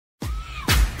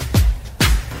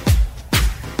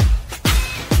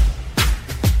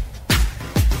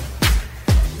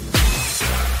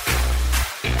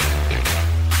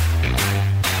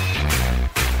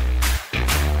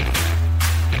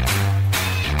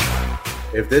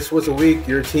If this was a week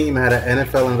your team had an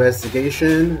NFL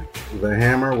investigation, the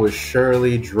hammer was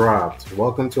surely dropped.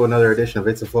 Welcome to another edition of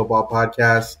It's a Football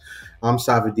Podcast. I'm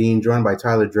Safid, Deen, joined by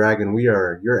Tyler Dragon. We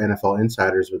are your NFL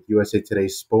insiders with USA Today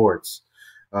Sports.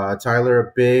 Tyler,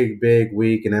 a big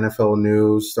week in NFL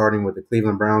news, starting with the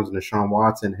Cleveland Browns and Deshaun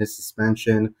Watson, his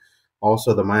suspension.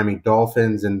 Also, the Miami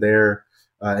Dolphins and their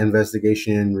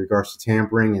investigation in regards to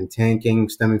tampering and tanking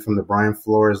stemming from the Brian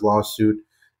Flores lawsuit.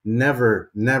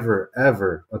 Never,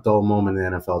 ever a dull moment in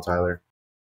the NFL, Tyler.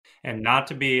 And not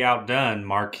to be outdone,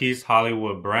 Marquise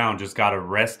Hollywood Brown just got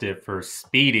arrested for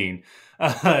speeding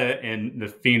in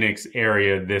the Phoenix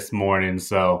area this morning.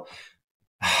 So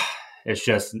it's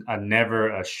just never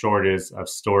a shortage of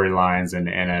storylines in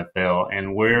the NFL.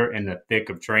 And we're in the thick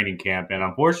of training camp. And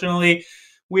unfortunately,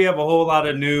 we have a whole lot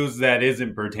of news that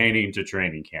isn't pertaining to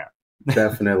training camp.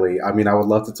 Definitely. I mean, I would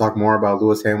love to talk more about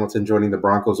Lewis Hamilton joining the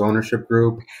Broncos ownership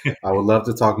group. I would love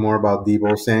to talk more about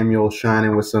Deebo Samuel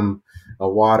shining with a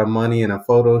wad of money and a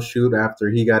photo shoot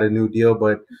after he got a new deal.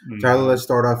 But Tyler, let's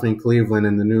start off in Cleveland.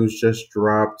 And the news just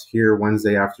dropped here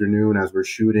Wednesday afternoon as we're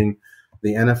shooting.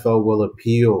 The NFL will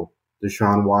appeal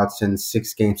Deshaun Watson's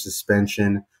 6-game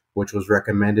suspension, which was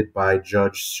recommended by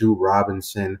Judge Sue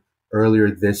Robinson earlier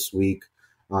this week.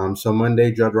 So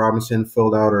Monday, Judge Robinson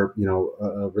filled out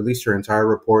released her entire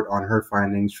report on her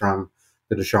findings from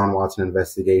the Deshaun Watson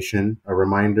investigation. A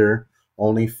reminder,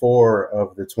 only 4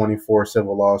 of the 24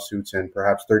 civil lawsuits and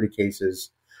perhaps 30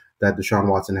 cases that Deshaun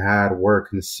Watson had were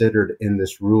considered in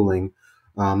this ruling.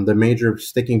 The major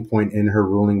sticking point in her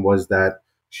ruling was that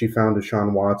she found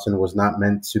Deshaun Watson was not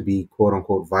meant to be quote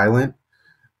unquote violent,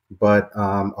 but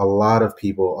a lot of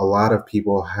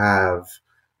people have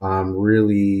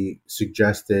really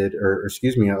suggested,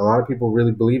 a lot of people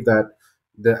really believe that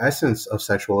the essence of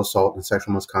sexual assault and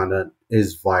sexual misconduct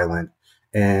is violent,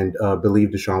 and believe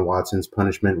Deshaun Watson's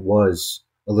punishment was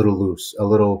a little loose, a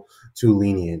little too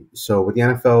lenient. So with the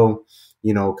NFL,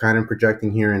 kind of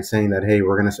projecting here and saying that, hey,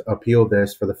 we're going to appeal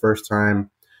this for the first time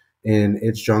in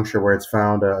its juncture where it's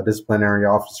found a disciplinary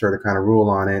officer to kind of rule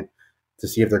on it to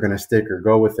see if they're going to stick or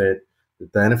go with it.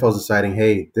 The NFL is deciding,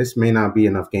 hey, this may not be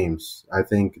enough games. I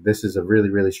think this is a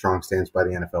really strong stance by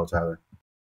the NFL, Tyler.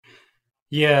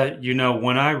 Yeah,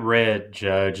 when I read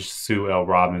Judge Sue L.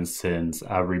 Robinson's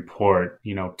report,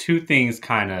 2 things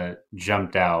kind of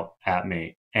jumped out at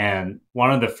me. And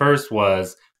one of the first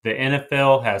was the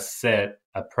NFL has set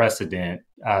a precedent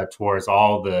towards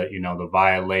all the, the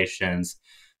violations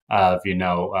of,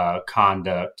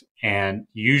 conduct. And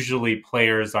usually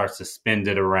players are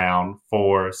suspended around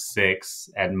 4, 6,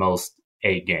 at most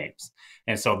 8 games.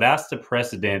 And so that's the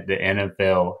precedent the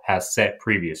NFL has set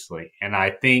previously. And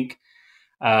I think,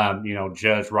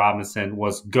 Judge Robinson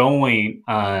was going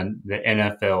on the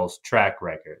NFL's track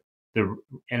record. The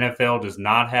NFL does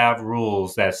not have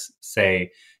rules that say,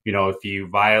 if you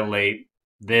violate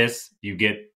this, you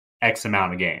get X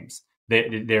amount of games.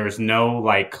 There is no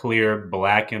clear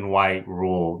black and white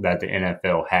rule that the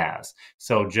NFL has.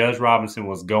 So Judge Robinson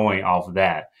was going off of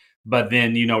that. But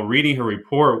then, reading her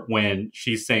report when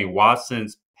she's saying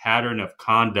Watson's pattern of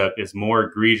conduct is more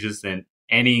egregious than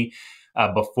any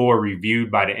before reviewed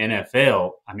by the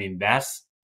NFL. I mean, that's,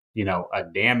 a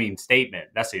damning statement.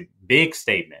 That's a big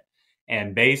statement.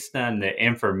 And based on the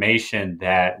information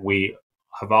that we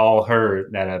have all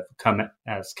heard that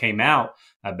came out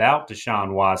about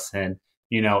Deshaun Watson,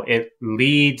 it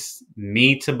leads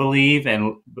me to believe,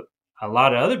 and a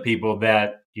lot of other people,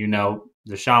 that,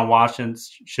 Deshaun Watson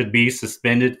should be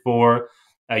suspended for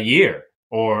a year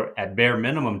or at bare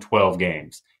minimum 12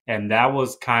 games. And that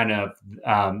was kind of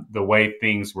the way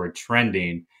things were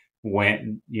trending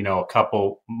when, a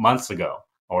couple months ago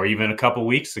or even a couple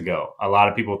weeks ago. A lot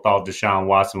of people thought Deshaun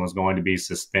Watson was going to be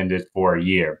suspended for a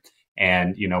year.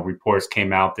 And, reports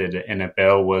came out that the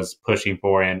NFL was pushing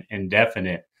for an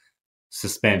indefinite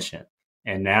suspension.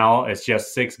 And now it's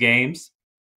just 6 games.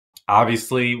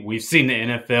 Obviously, we've seen the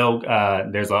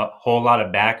NFL. There's a whole lot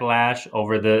of backlash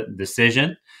over the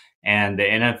decision. And the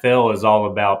NFL is all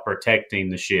about protecting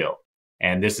the shield.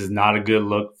 And this is not a good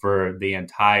look for the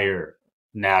entire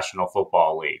National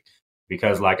Football League.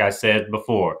 Because like I said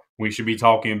before, we should be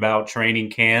talking about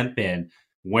training camp and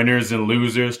winners and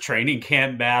losers, training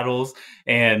camp battles,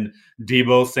 and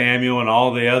Deebo Samuel and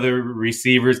all the other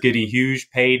receivers getting huge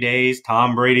paydays,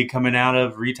 Tom Brady coming out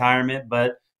of retirement.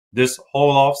 But this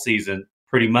whole offseason,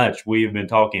 pretty much, we've been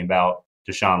talking about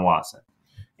Deshaun Watson.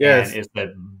 Yes. And it's a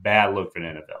bad look for the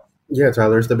NFL. Yeah,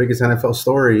 Tyler, it's the biggest NFL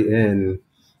story in,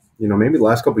 maybe the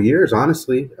last couple of years,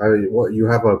 honestly. You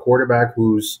have a quarterback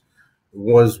was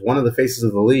one of the faces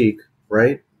of the league,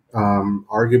 right?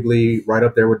 Arguably right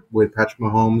up there with Patrick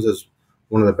Mahomes as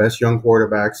one of the best young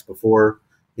quarterbacks before,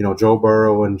 Joe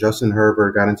Burrow and Justin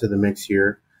Herbert got into the mix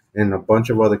here, and a bunch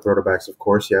of other quarterbacks, of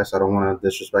course. Yes, I don't want to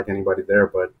disrespect anybody there,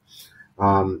 but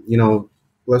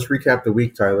let's recap the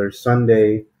week, Tyler.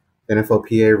 Sunday, the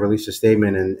NFLPA released a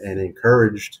statement and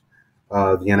encouraged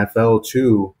the NFL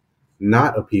to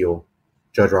not appeal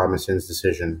Judge Robinson's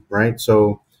decision, right?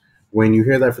 So when you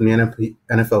hear that from the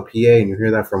NFLPA and you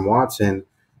hear that from Watson,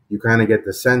 you kind of get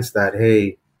the sense that,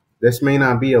 hey, this may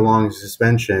not be a long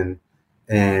suspension.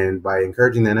 And by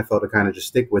encouraging the NFL to kind of just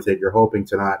stick with it, you're hoping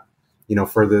to not,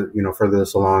 further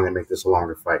this along and make this a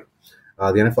longer fight.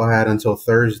 The NFL had until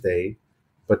Thursday,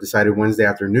 but decided Wednesday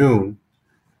afternoon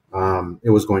it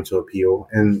was going to appeal.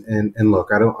 And look,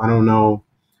 I don't know.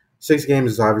 6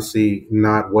 games is obviously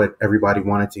not what everybody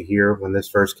wanted to hear when this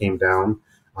first came down.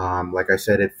 Like I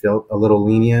said, it felt a little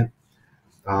lenient.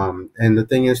 And the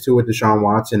thing is, too, with Deshaun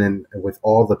Watson and with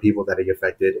all the people that he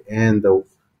affected and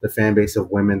the fan base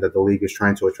of women that the league is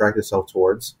trying to attract itself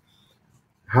towards,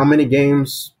 how many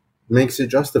games makes it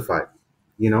justified?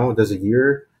 Does a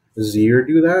year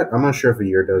do that? I'm not sure if a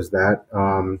year does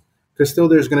that. Because still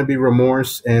there's going to be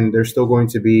remorse and there's still going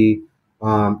to be,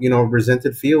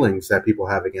 resented feelings that people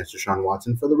have against Deshaun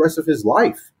Watson for the rest of his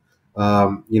life,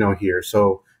 here.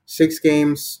 So 6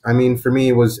 games, I mean, for me,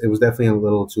 it was definitely a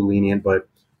little too lenient, but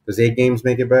does 8 games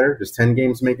make it better? Does 10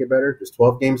 games make it better? Does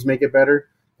 12 games make it better?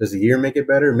 Does a year make it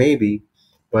better? Maybe.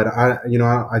 But I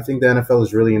think the NFL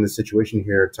is really in the situation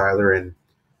here, Tyler, and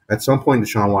at some point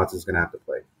Deshaun Watson is going to have to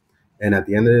play. And at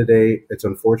the end of the day, it's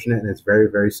unfortunate and it's very,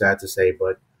 very sad to say,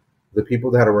 but the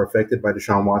people that are affected by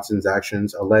Deshaun Watson's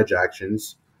alleged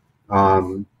actions,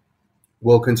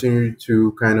 will continue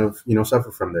to kind of,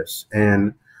 suffer from this.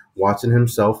 And Watson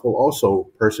himself will also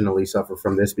personally suffer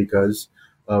from this because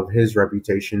of his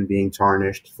reputation being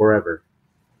tarnished forever.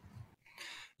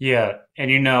 Yeah.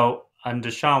 And, on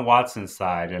Deshaun Watson's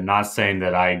side, and not saying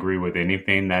that I agree with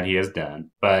anything that he has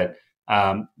done, but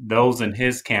those in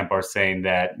his camp are saying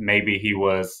that maybe he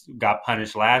got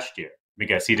punished last year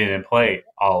because he didn't play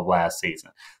all of last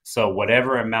season. So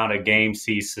whatever amount of games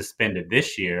he suspended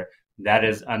this year, that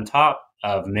is on top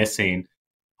of missing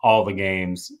all the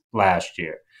games last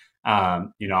year.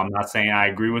 I'm not saying I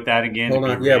agree with that again. Hold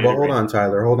on,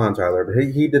 Tyler.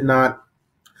 But he did not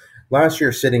last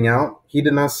year sitting out. He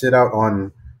did not sit out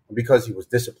on because he was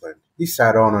disciplined. He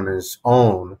sat on his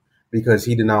own because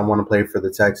he did not want to play for the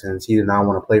Texans. He did not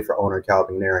want to play for owner Cal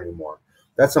McNair anymore.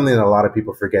 That's something that a lot of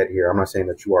people forget here. I'm not saying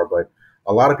that you are, but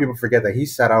a lot of people forget that he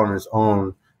sat out on his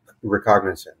own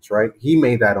recognizance, right? He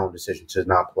made that own decision to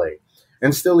not play.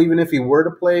 And still, even if he were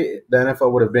to play, the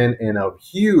NFL would have been in a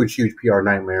huge, huge PR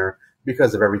nightmare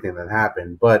because of everything that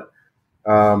happened. But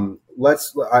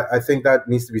I think that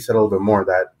needs to be said a little bit more,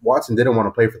 that Watson didn't want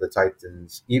to play for the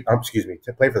Titans,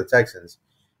 to play for the Texans,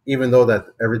 even though that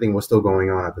everything was still going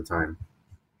on at the time.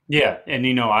 Yeah.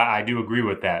 And, I do agree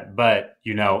with that. But,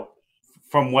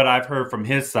 from what I've heard from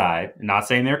his side, not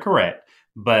saying they're correct,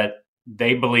 but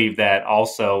they believe that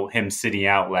also him sitting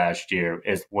out last year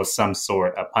was some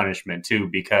sort of punishment too,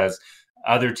 because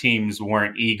other teams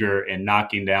weren't eager in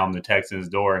knocking down the Texans'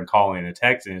 door and calling the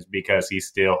Texans because he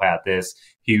still had this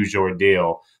huge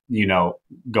ordeal,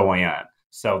 going on.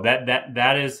 So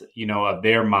that is, of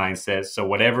their mindset. So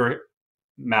whatever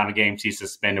amount of games he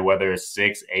suspended, whether it's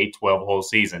 6, 8, 12 whole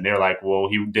season, they're like, well,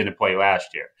 he didn't play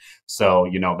last year. So,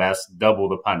 that's double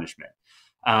the punishment.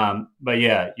 But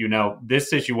yeah, this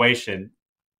situation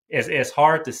it's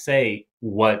hard to say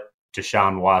what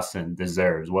Deshaun Watson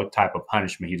deserves, what type of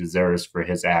punishment he deserves for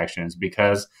his actions,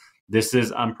 because this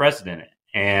is unprecedented.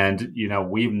 And,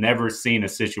 we've never seen a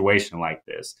situation like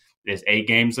this. Is 8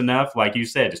 games enough? Like you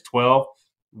said, is 12?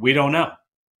 We don't know.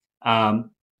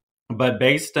 But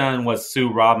based on what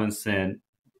Sue Robinson,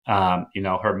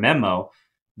 her memo,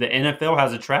 the NFL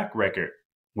has a track record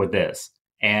with this.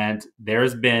 And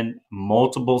there's been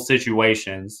multiple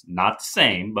situations, not the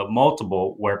same, but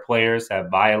multiple, where players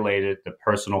have violated the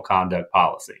personal conduct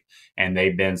policy. And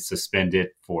they've been suspended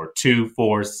for 2,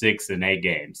 4, 6, and 8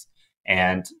 games.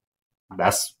 And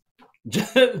that's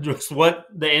just what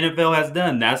the NFL has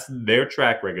done. That's their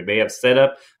track record. They have set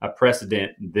up a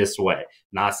precedent this way.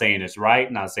 Not saying it's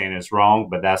right, not saying it's wrong,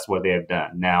 but that's what they have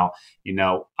done. Now,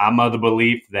 I'm of the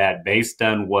belief that based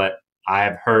on what I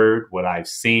have heard, what I've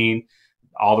seen,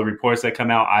 all the reports that come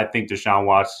out, I think Deshaun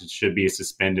Watson should be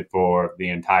suspended for the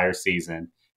entire season.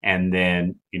 And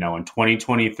then, in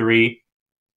 2023,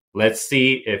 let's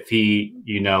see if he,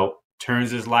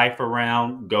 turns his life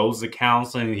around, goes to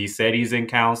counseling. He said he's in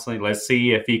counseling. Let's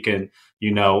see if he can,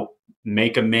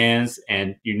 make amends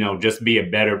and, just be a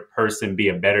better person, be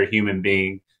a better human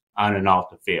being on and off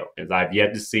the field. Because I've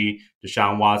yet to see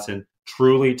Deshaun Watson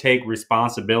truly take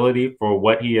responsibility for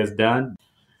what he has done.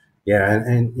 Yeah,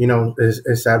 and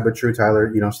it's sad but true,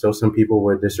 Tyler. Still some people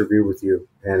would disagree with you,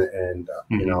 and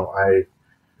Mm-hmm.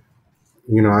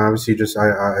 I obviously just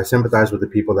I sympathize with the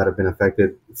people that have been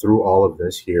affected through all of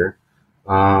this here.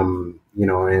 And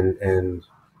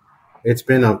it's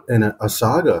been a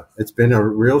saga. It's been a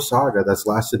real saga that's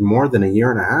lasted more than a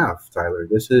year and a half, Tyler.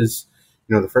 This is,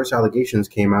 the first allegations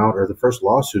came out, or the first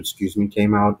lawsuit, excuse me,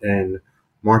 came out in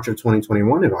March of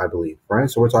 2021, I believe,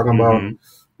 right? So we're talking about,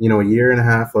 Mm-hmm. a year and a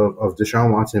half of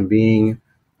Deshaun Watson being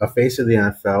a face of the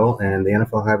NFL, and the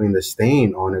NFL having the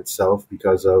stain on itself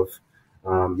because of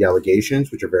the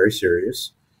allegations, which are very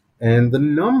serious, and the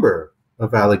number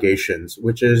of allegations,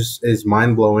 which is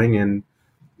mind blowing, and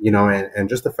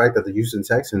just the fact that the Houston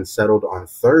Texans settled on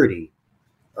 30,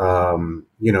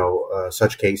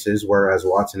 such cases, whereas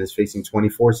Watson is facing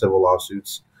 24 civil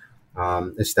lawsuits,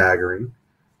 is staggering.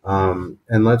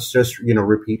 And let's just,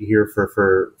 repeat here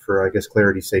for I guess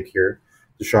clarity's sake here.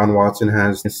 Deshaun Watson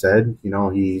has said,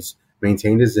 he's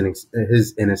maintained his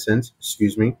innocence,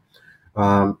 excuse me.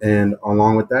 And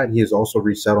along with that, he has also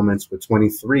reached settlements with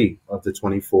 23 of the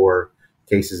 24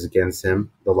 cases against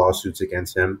him, the lawsuits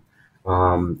against him.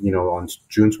 On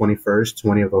June 21st,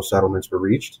 20 of those settlements were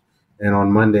reached. And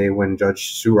on Monday, when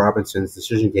Judge Sue Robinson's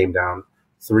decision came down,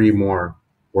 3 more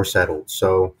were settled.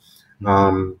 So,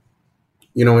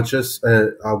 it's just,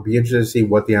 I'll be interested to see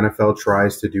what the NFL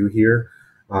tries to do here.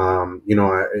 And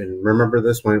remember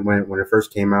this when it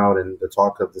first came out and the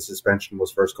talk of the suspension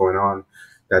was first going on,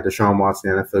 that Deshaun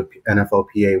Watson, the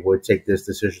NFLPA, would take this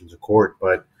decision to court.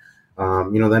 But the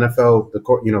NFL,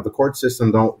 the court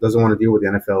system doesn't want to deal with the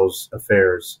NFL's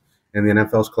affairs, and the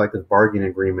NFL's collective bargaining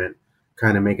agreement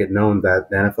kind of make it known that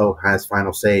the NFL has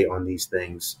final say on these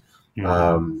things.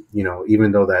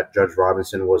 Even though that Judge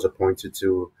Robinson was appointed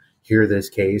to hear this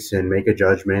case and make a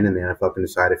judgment, and the NFL can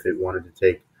decide if it wanted to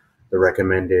take the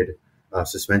recommended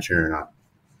suspension or not.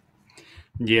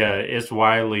 Yeah, it's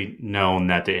widely known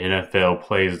that the NFL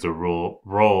plays the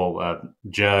role of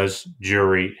judge,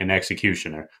 jury, and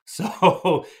executioner.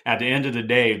 So at the end of the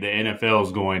day, the NFL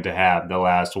is going to have the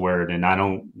last word. And I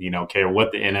don't, care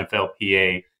what the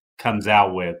NFLPA comes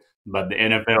out with, but the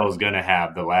NFL is going to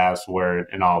have the last word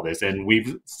in all this. And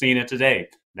we've seen it today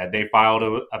that they filed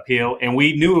an appeal, and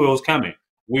we knew it was coming.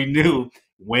 We knew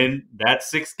when that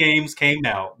 6 games came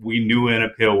out, we knew an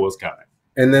appeal was coming.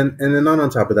 And then on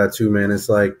top of that too, man, it's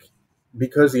like,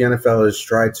 because the NFL has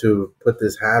tried to put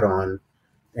this hat on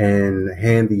and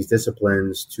hand these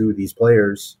disciplines to these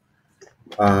players,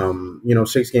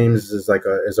 6 games is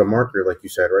is a marker, like you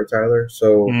said, right, Tyler?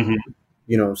 So,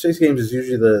 6 games is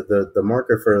usually the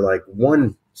marker for like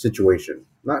one situation,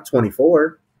 not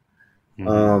 24.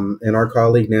 And our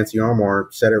colleague Nancy Armour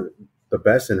said it the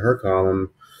best in her column,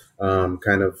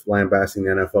 kind of lambasting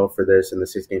the NFL for this and the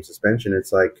 6-game suspension.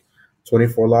 It's like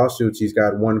 24 lawsuits. He's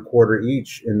got 1 quarter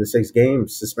each in the 6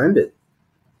 games suspended.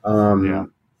 And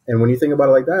when you think about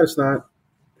it like that, it's not,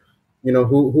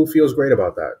 who feels great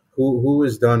about that? Who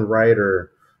is done right,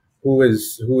 or who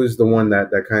is the one that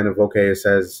kind of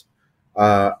says,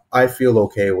 I feel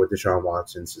okay with Deshaun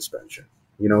Watson's suspension.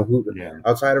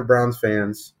 Outside of Browns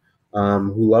fans,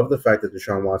 who love the fact that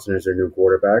Deshaun Watson is their new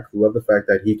quarterback, who love the fact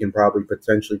that he can probably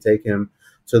potentially take him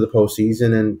to the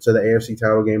postseason and to the AFC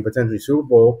title game, potentially Super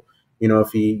Bowl,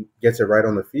 if he gets it right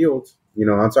on the field.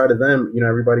 Outside of them,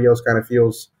 everybody else kind of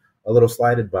feels a little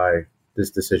slighted by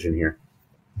this decision here.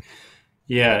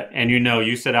 Yeah, and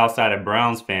you said outside of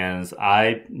Browns fans,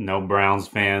 I know Browns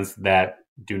fans that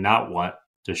do not want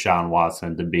Deshaun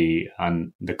Watson to be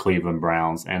on the Cleveland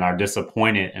Browns and are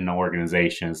disappointed in the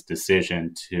organization's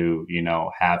decision to,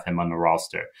 have him on the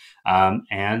roster.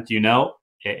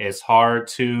 It's hard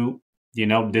to,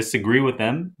 disagree with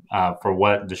them for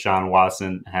what Deshaun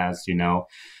Watson has,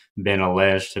 been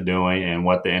alleged to doing and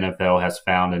what the NFL has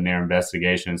found in their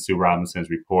investigation in Sue Robinson's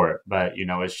report. But,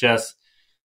 it's just,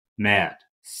 man,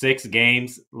 6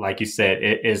 games, like you said,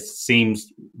 it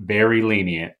seems very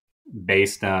lenient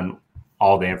based on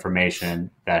all the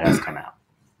information that has come out.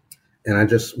 And I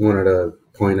just wanted to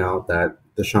point out that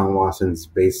Deshaun Watson's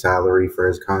base salary for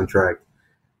his contract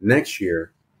next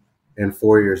year and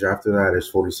 4 years after that is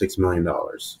 $46 million.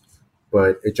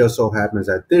 But it just so happens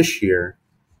that this year,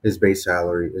 his base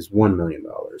salary is $1 million.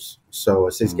 So a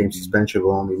 6-game suspension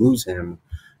will only lose him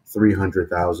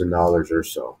 $300,000 or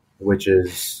so, which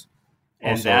is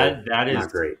that is not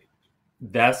great.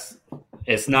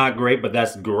 It's not great, but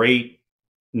that's great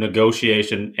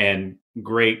negotiation and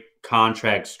great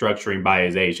contract structuring by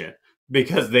his agent,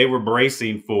 because they were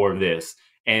bracing for this,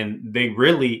 and they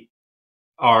really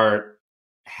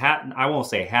I won't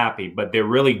say happy, but they're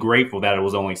really grateful that it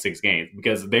was only 6 games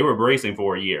because they were bracing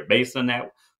for a year. Based on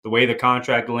that, the way the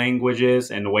contract language is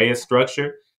and the way it's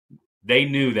structured, they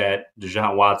knew that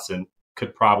Deshaun Watson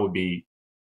could probably be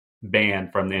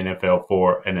banned from the NFL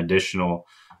for an additional,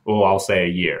 well, I'll say a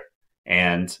year.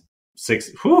 And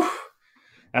 6,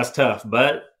 that's tough.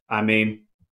 But, I mean,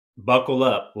 buckle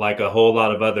up, like a whole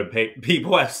lot of other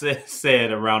people have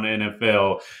said around the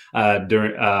NFL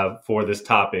during for this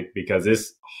topic, because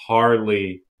it's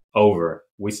hardly over.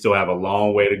 We still have a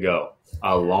long way to go.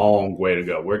 A long way to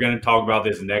go. We're going to talk about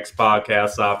this next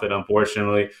podcast, Safid,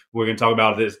 unfortunately. We're going to talk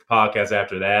about this podcast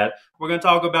after that. We're going to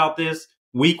talk about this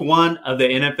week 1 of the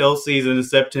NFL season in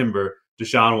September,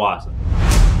 Deshaun Watson.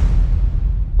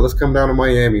 Let's come down to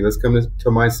Miami. Let's come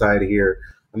to my side here.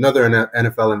 Another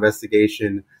NFL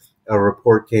investigation. A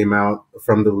report came out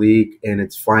from the league and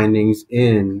its findings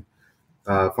in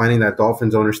finding that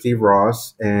Dolphins owner Steve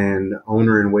Ross and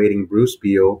owner-in-waiting Bruce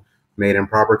Beal made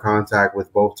improper contact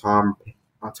with both Tom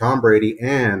Brady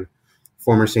and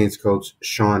former Saints coach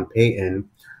Sean Payton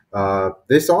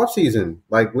this offseason,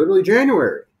 like literally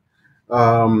January.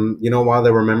 While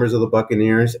they were members of the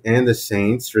Buccaneers and the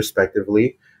Saints,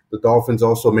 respectively, the Dolphins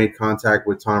also made contact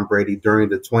with Tom Brady during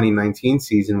the 2019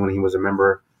 season when he was a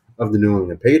member of the New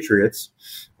England Patriots.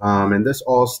 And this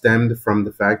all stemmed from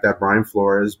the fact that Brian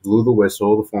Flores blew the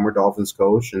whistle, the former Dolphins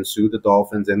coach, and sued the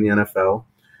Dolphins and the NFL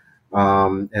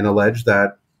and alleged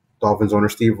that Dolphins owner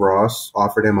Steve Ross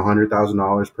offered him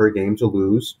 $100,000 per game to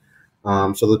lose,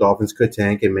 so the Dolphins could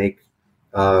tank and make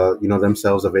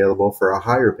themselves available for a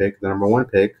higher pick, the number 1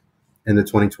 pick in the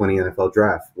 2020 NFL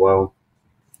draft. Well,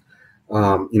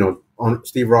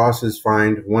 Steve Ross is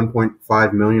fined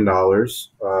 $1.5 million.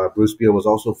 Bruce Beal was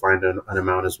also fined an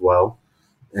amount as well.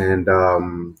 And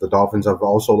the Dolphins have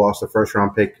also lost a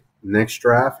first-round pick next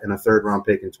draft and a third-round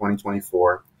pick in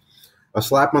 2024. A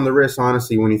slap on the wrist,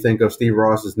 honestly, when you think of Steve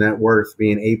Ross's net worth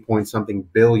being $8-point-something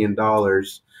billion. That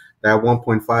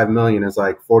 $1.5 million is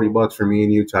like $40 for me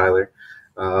and you, Tyler.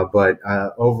 But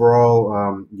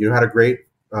overall, you had a great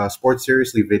Sports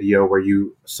Seriously video where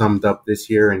you summed up this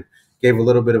year and gave a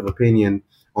little bit of opinion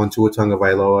on Tua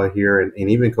Tagovailoa here and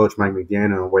even Coach Mike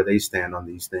McDaniel and where they stand on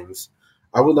these things.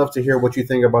 I would love to hear what you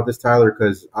think about this, Tyler,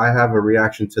 because I have a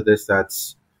reaction to this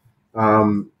that's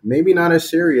maybe not as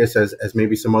serious as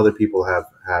maybe some other people have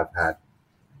had.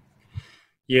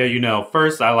 Yeah,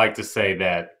 first I like to say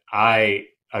that I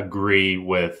agree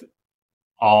with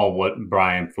all what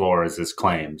Brian Flores'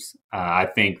 claims. I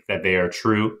think that they are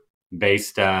true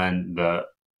based on the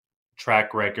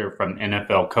track record from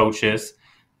NFL coaches,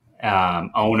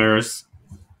 owners,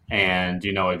 and,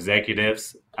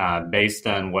 executives, based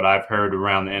on what I've heard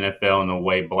around the NFL and the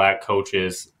way black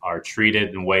coaches are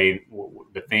treated and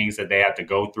the things that they have to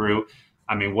go through.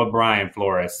 I mean, what Brian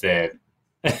Flores said,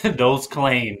 those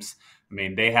claims,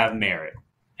 they have merit.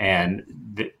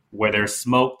 And where there's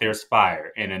smoke, there's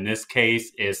fire. And in this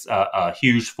case, it's a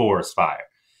huge forest fire.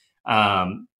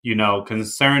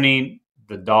 Concerning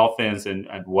the Dolphins and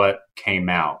what came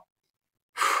out.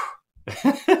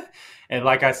 And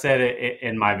like I said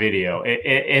in my video,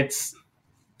 it's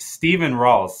Stephen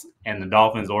Ross and the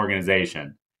Dolphins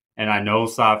organization. And I know,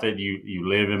 Safid, you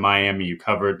live in Miami. You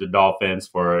covered the Dolphins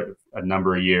for a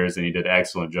number of years, and you did an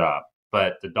excellent job.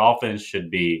 But the Dolphins should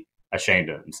be ashamed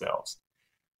of themselves.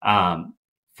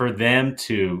 For them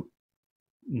to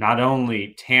not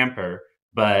only tamper,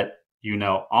 but,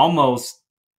 almost,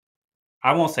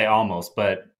 I won't say almost,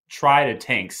 but try to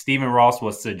tank. Stephen Ross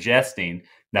was suggesting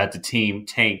that the team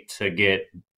tank to get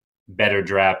better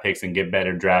draft picks and get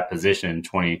better draft position in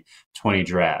 2020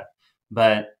 draft.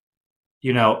 But,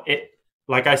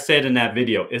 like I said in that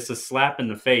video, it's a slap in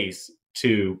the face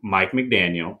to Mike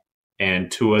McDaniel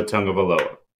and Tua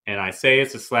Tagovailoa. And I say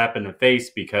it's a slap in the face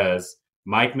because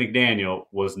Mike McDaniel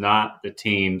was not the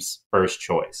team's first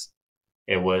choice.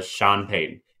 It was Sean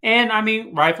Payton. And,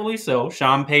 rightfully so.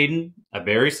 Sean Payton, a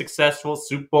very successful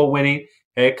Super Bowl winning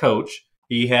head coach.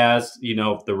 He has,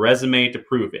 the resume to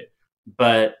prove it.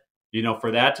 But,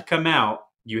 for that to come out,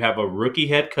 you have a rookie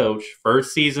head coach,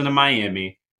 first season in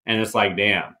Miami, and it's like,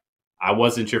 damn, I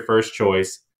wasn't your first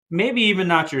choice. Maybe even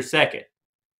not your second.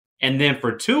 And then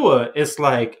for Tua, it's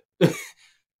like,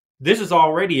 this is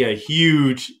already a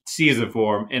huge season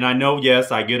for him. And I know,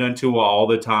 yes, I get into Tua all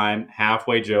the time,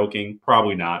 halfway joking,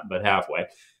 probably not, but halfway.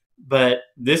 But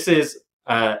this is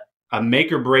a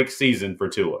make or break season for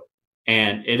Tua.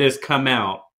 And it has come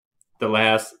out the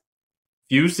last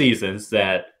few seasons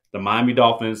that the Miami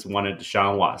Dolphins wanted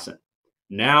Deshaun Watson.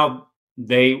 Now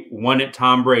they wanted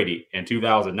Tom Brady in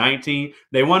 2019.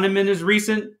 They want him in as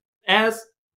recent as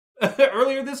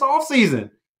earlier this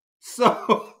offseason.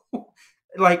 So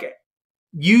like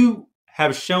you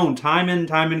have shown time and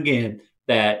time again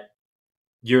that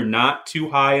you're not too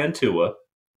high on Tua.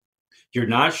 You're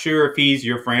not sure if he's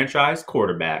your franchise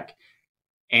quarterback,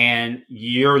 and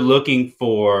you're looking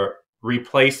for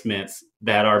replacements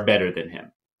that are better than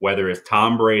him, whether it's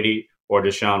Tom Brady or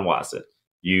Deshaun Watson.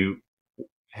 You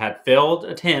had failed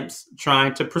attempts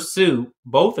trying to pursue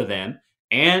both of them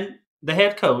and the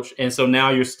head coach, and so now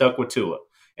you're stuck with Tua.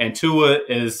 And Tua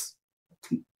is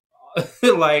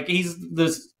like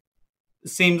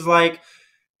seems like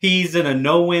he's in a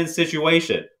no-win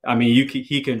situation. I mean,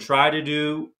 he can try to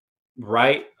do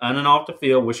right on and off the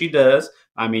field, which he does.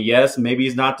 I mean, yes, maybe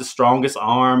he's not the strongest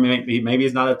arm, maybe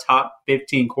he's not a top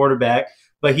 15 quarterback,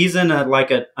 but he's in an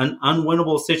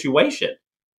unwinnable situation.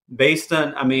 Based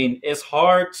on, I mean, it's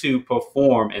hard to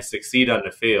perform and succeed on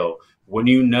the field when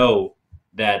you know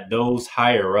that those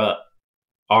higher up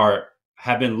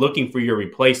have been looking for your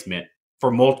replacement for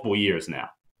multiple years now.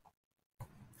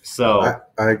 So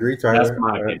I agree, Tyler. That's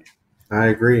my opinion. I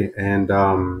agree. And,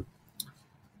 I've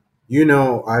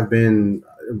been,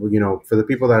 for the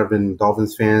people that have been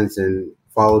Dolphins fans and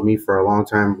followed me for a long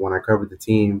time when I covered the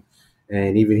team,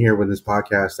 and even here with this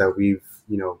podcast that we've,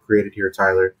 created here,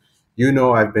 Tyler,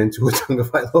 I've been to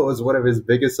Tagovailoa as one of his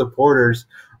biggest supporters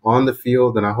on the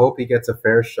field, and I hope he gets a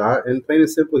fair shot. And plain and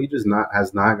simple, he just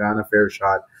has not gotten a fair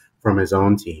shot from his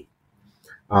own team.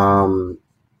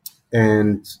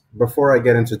 And before I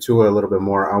get into Tua a little bit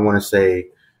more, I want to say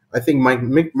I think Mike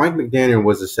McDaniel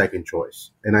was the second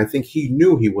choice. And I think he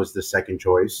knew he was the second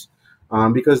choice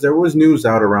because there was news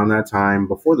out around that time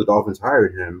before the Dolphins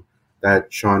hired him that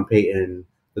the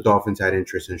Dolphins had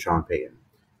interest in Sean Payton.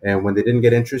 And when they didn't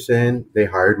get interest in, they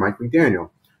hired Mike McDaniel.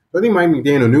 So I think Mike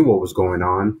McDaniel knew what was going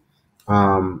on.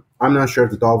 I'm not sure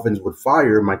if the Dolphins would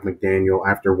fire Mike McDaniel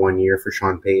after 1 year for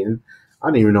Sean Payton. I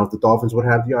don't even know if the Dolphins would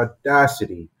have the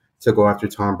audacity to go after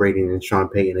Tom Brady and Sean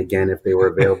Payton again if they were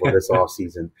available this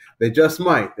offseason. They just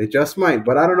might.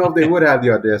 But I don't know if they would have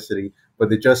the audacity,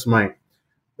 but they just might.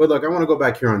 But look, I want to go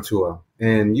back here on Tua.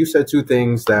 And you said two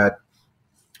things that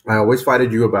I always fight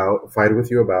with you about,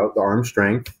 the arm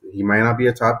strength. He might not be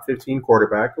a top 15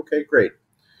 quarterback. Okay, great.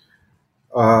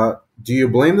 Do you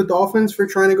blame the Dolphins for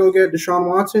trying to go get Deshaun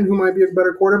Watson, who might be a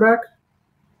better quarterback?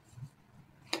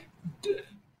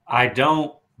 I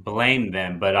don't blame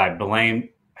them, but I blame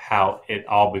how it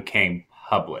all became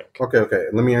public. Okay.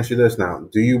 Let me ask you this now.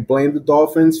 Do you blame the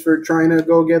Dolphins for trying to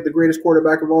go get the greatest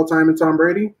quarterback of all time in Tom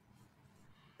Brady?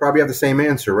 Probably have the same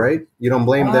answer, right? You don't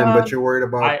blame them, but you're worried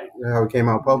about how it came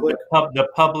out public? The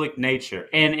public nature.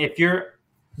 And if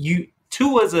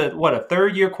Tua's a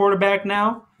third-year quarterback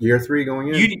now? Year 3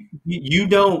 going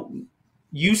in.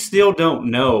 You still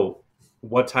don't know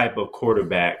what type of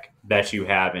quarterback that you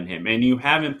have in him. And you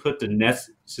haven't put the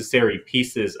necessary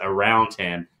pieces around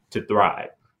him to thrive.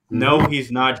 Mm-hmm. No,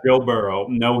 he's not Joe Burrow.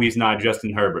 No, he's not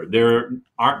Justin Herbert. There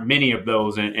aren't many of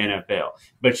those in NFL.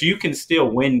 But you can still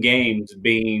win games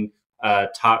being a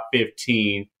top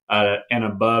 15 and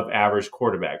above average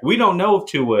quarterback. We don't know if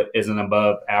Tua is an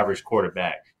above average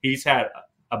quarterback. He's had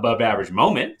above average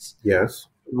moments. Yes.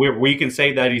 We can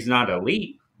say that he's not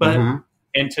elite. But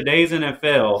in today's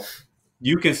NFL,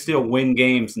 you can still win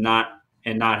games not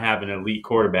have an elite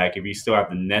quarterback if you still have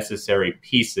the necessary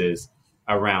pieces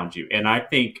around you. And I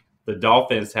think the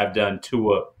Dolphins have done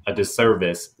Tua a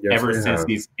disservice ever since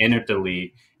he's entered the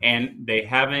league, and they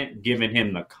haven't given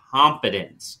him the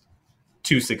confidence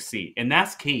to succeed. And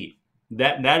that's key.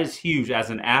 That is huge.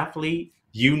 As an athlete,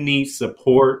 you need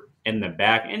support in the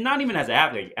back, and not even as an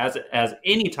athlete, as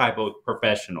any type of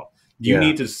professional. You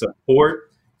need to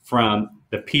support from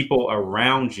the people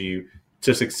around you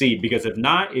to succeed, because if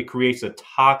not, it creates a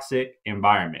toxic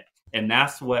environment. And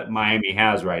that's what Miami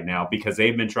has right now, because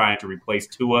they've been trying to replace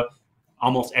Tua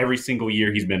almost every single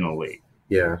year he's been in the league.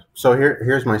 Yeah. So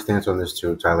here's my stance on this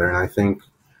too, Tyler. And I think,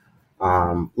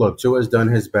 look, Tua's done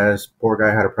his best. Poor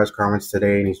guy had a press conference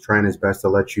today, and he's trying his best to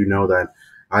let you know that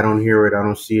I don't hear it, I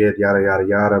don't see it, yada, yada,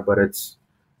 yada. But it's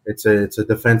a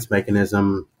defense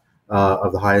mechanism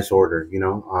of the highest order,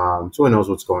 Tua knows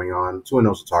what's going on. Tua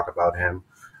knows to talk about him.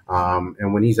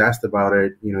 And when he's asked about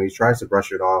it, he tries to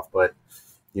brush it off, but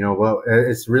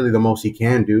it's really the most he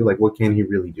can do. Like, what can he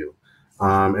really do?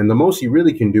 And the most he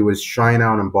really can do is shine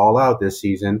out and ball out this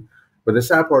season. But the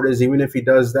sad part is, even if he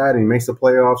does that and he makes the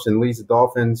playoffs and leads the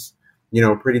Dolphins,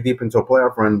 pretty deep into a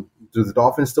playoff run, do the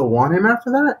Dolphins still want him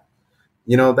after that?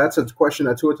 That's a question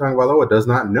that Tua Tagovailoa does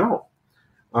not know.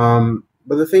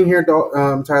 But the thing here,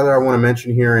 Tyler, I want to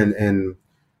mention here, and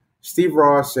Steve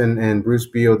Ross and Bruce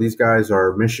Beal, these guys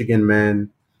are Michigan men.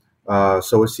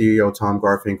 So is CEO Tom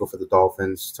Garfinkel for the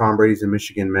Dolphins. Tom Brady's a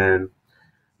Michigan man.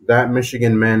 that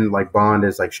Michigan men like bond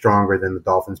is like stronger than the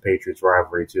Dolphins Patriots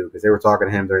rivalry too, because they were talking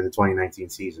to him during the 2019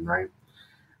 season, right?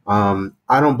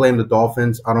 I don't blame the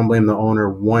Dolphins. I don't blame the owner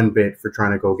one bit for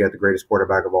trying to go get the greatest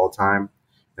quarterback of all time,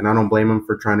 and I don't blame him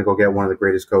for trying to go get one of the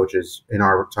greatest coaches in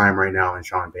our time right now in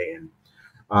Sean Payton.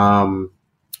 Um,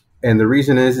 and the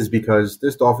reason is because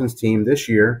this Dolphins team this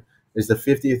year is the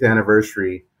 50th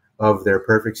anniversary of their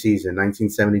perfect season,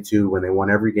 1972, when they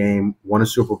won every game, won a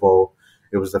Super Bowl.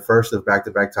 It was the first of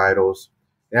back-to-back titles.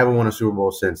 They haven't won a Super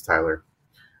Bowl since, Tyler.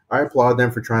 I applaud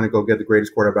them for trying to go get the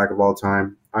greatest quarterback of all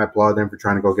time. I applaud them for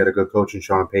trying to go get a good coach in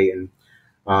Sean Payton.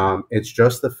 It's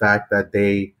just the fact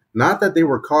that not that they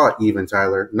were caught even,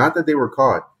 Tyler, not that they were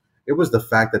caught. It was the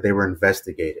fact that they were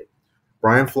investigated.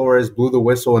 Brian Flores blew the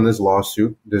whistle in this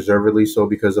lawsuit, deservedly so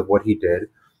because of what he did.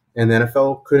 And the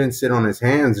NFL couldn't sit on his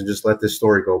hands and just let this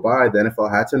story go by. The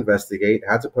NFL had to investigate,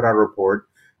 had to put out a report,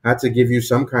 had to give you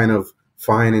some kind of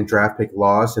fine and draft pick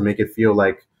loss and make it feel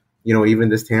like, even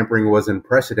this tampering wasn't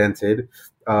precedented,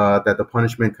 that the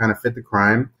punishment kind of fit the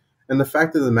crime. And the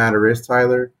fact of the matter is,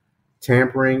 Tyler,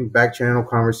 tampering, back channel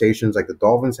conversations like the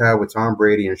Dolphins had with Tom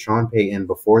Brady and Sean Payton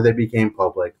before they became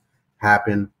public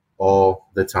happen all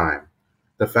the time.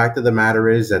 The fact of the matter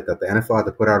is that the NFL had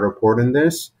to put out a report in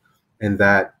this, and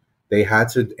that they had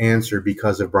to answer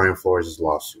because of Brian Flores'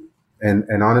 lawsuit. And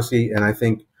honestly, and I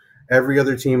think every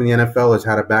other team in the NFL has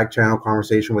had a back channel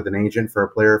conversation with an agent for a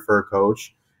player, for a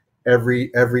coach. Every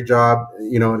job,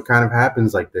 it kind of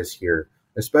happens like this here,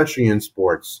 especially in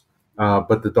sports.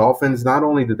 But the Dolphins, not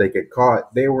only did they get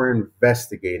caught, they were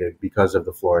investigated because of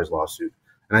the Flores lawsuit.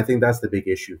 And I think that's the big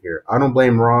issue here. I don't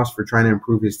blame Ross for trying to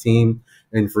improve his team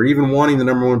and for even wanting the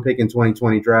number one pick in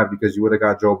 2020 draft, because you would have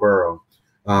got Joe Burrow.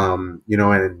 And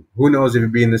who knows if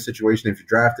you'd be in this situation if you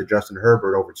drafted Justin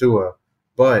Herbert over Tua.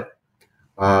 But,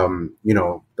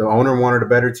 the owner wanted a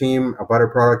better team, a better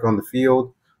product on the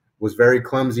field, was very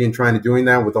clumsy in trying to doing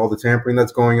that with all the tampering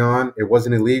that's going on. It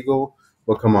wasn't illegal,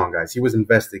 but come on, guys. He was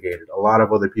investigated. A lot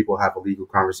of other people have illegal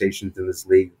conversations in this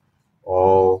league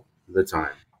all the time.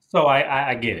 So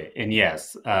I get it. And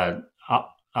yes, a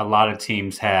lot of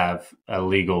teams have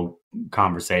illegal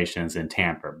conversations and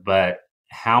tamper, but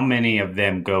how many of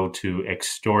them go to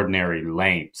extraordinary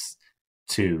lengths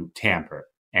to tamper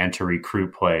and to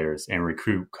recruit players and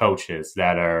recruit coaches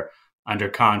that are under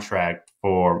contract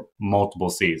for multiple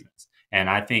seasons? And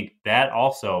I think that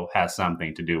also has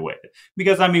something to do with it.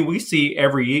 Because, we see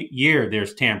every year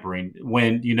there's tampering.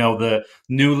 When, the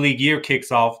new league year kicks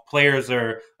off, players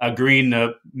are agreeing to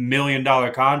 $1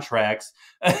 million contracts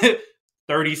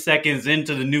 30 seconds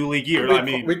into the new league year.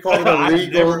 We call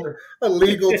it a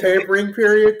legal tampering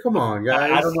period. Come on,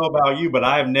 guys. I don't know about you, but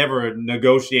I've never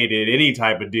negotiated any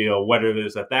type of deal, whether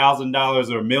it's $1,000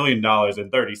 or $1 million in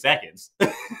 30 seconds.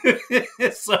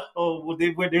 So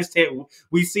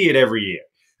we see it every year.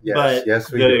 Yes,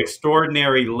 but the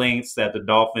extraordinary lengths that the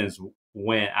Dolphins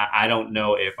went, I don't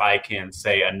know if I can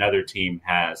say another team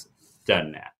has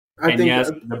done that.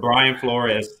 The Brian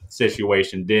Flores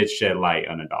situation did shed light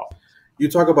on the Dolphins. You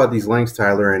talk about these lengths,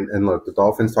 Tyler, and look, the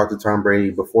Dolphins talked to Tom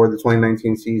Brady before the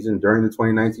 2019 season, during the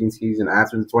 2019 season,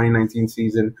 after the 2019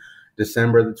 season,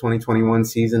 December the 2021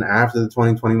 season, after the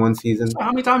 2021 season. So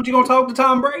how many times you gonna talk to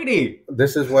Tom Brady?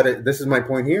 This is my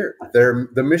point here.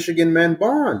 The Michigan men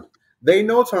bond. They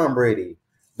know Tom Brady.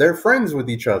 They're friends with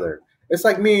each other. It's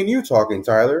like me and you talking,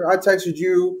 Tyler. I texted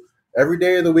you every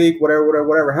day of the week,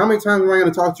 whatever. How many times am I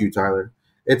going to talk to you, Tyler?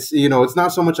 It's not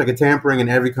so much like a tampering in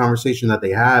every conversation that they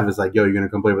have. It's like, yo, you're going to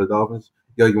come play for the Dolphins?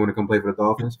 Yo, you want to come play for the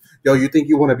Dolphins? Yo, you think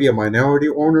you want to be a minority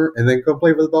owner and then come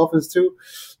play for the Dolphins too?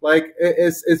 Like,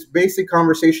 it's basic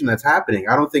conversation that's happening.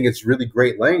 I don't think it's really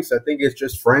great lengths. I think it's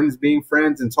just friends being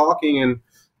friends and talking. And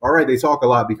all right, they talk a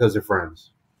lot because they're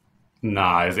friends.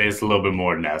 Nah, it's a little bit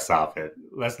more than that, Safid.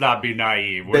 Let's not be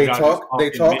naive. They talk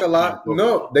a lot.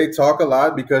 No, they talk a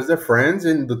lot because they're friends,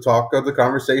 and the talk of the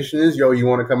conversation is, yo, you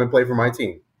want to come and play for my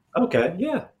team? Okay,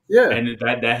 yeah. Yeah. And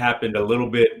that happened a little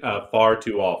bit far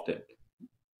too often.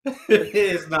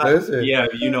 It's not. Listen. Yeah,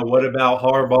 what about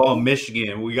Harbaugh and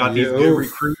Michigan? We got these good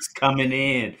recruits coming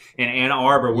in Ann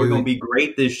Arbor. We're going to be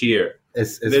great this year.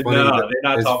 It's funny. No, they're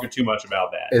not talking too much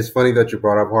about that. It's funny that you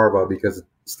brought up Harbaugh because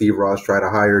Steve Ross tried to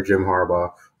hire Jim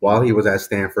Harbaugh while he was at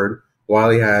Stanford, while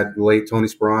he had late Tony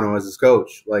Sparano as his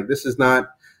coach. Like, this is not,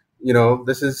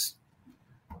 this is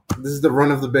the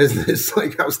run of the business,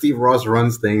 like how Steve Ross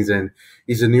runs things. And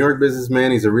he's a New York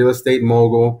businessman. He's a real estate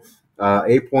mogul,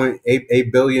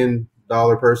 $8.8 billion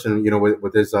person,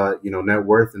 with his, net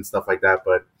worth and stuff like that.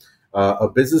 But a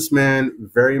businessman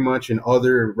very much in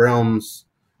other realms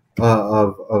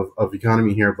of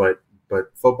economy here, but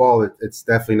football, it's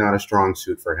definitely not a strong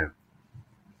suit for him.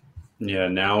 Yeah,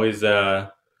 now he's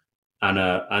on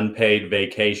a unpaid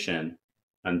vacation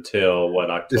until what,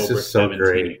 This October is so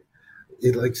great.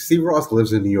 17th. Like Steve Ross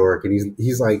lives in New York, and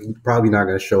he's like probably not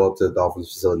going to show up to the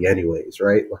Dolphins facility anyways,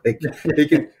 right? Like he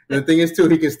can. The thing is too,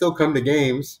 he can still come to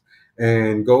games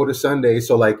and go to Sundays.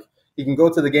 So like he can go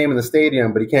to the game in the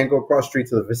stadium, but he can't go across street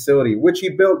to the facility, which he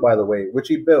built, by the way. Which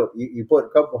he built. He put a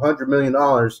couple $100 million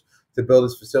to build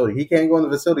his facility. He can't go in the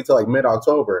facility till like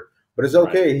mid-October, but it's Right.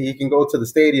 okay. He can go to the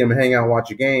stadium and hang out and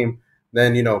watch a game.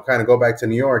 Then kind of go back to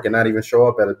New York and not even show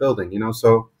up at a building.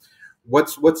 So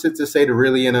what's it to say to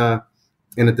really in a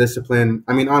discipline?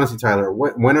 I mean, honestly, Tyler,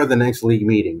 when are the next league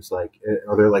meetings? Like,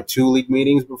 are there like 2 league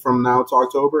meetings from now to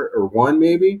October, or one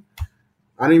maybe?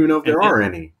 I don't even know if And there then, are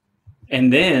any.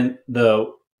 and then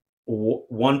the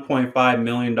 $1.5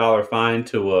 million fine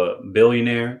to a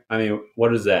billionaire. I mean,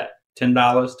 what is that?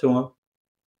 $10 to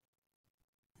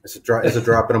It's a him?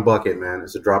 drop in a bucket, man.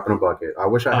 It's a drop in a bucket. I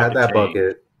wish I had Pocket that change.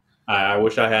 bucket. I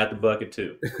wish I had the bucket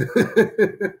too.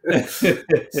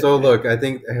 So look, I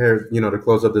think here, to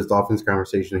close up this Dolphins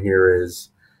conversation here is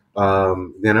the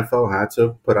NFL had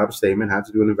to put out a statement, had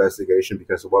to do an investigation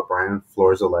because of what Brian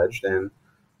Flores alleged, and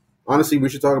honestly, we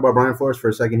should talk about Brian Flores for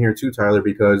a second here too, Tyler,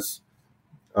 because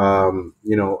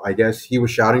I guess he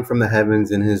was shouting from the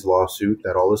heavens in his lawsuit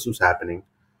that all this was happening.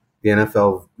 The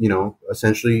NFL,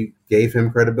 essentially gave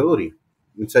him credibility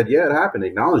and said, "Yeah, it happened,"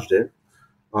 acknowledged it.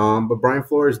 But Brian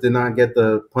Flores did not get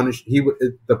the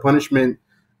punishment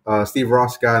Steve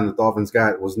Ross got and the Dolphins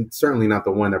got was certainly not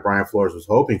the one that Brian Flores was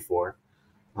hoping for.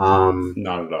 Um,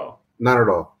 Not at all. Not at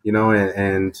all,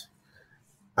 and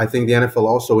I think the NFL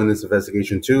also in this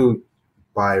investigation too,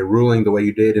 by ruling the way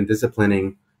you did and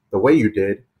disciplining the way you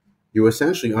did, you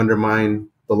essentially undermine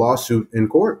the lawsuit in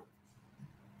court.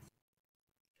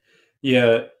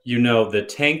 Yeah, the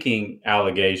tanking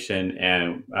allegation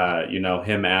and,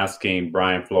 him asking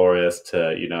Brian Flores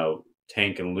to,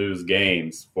 tank and lose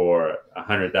games for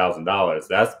 $100,000,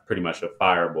 that's pretty much a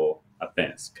fireable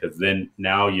offense because then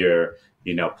now you're,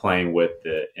 playing with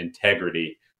the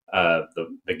integrity of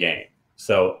the game.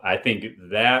 So I think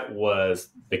that was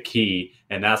the key.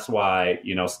 And that's why,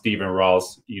 Stephen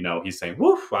Ross, he's saying,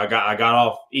 woof, I got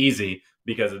off easy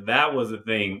because that was the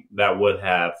thing that would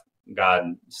have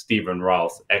gotten Stephen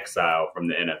Ross exiled from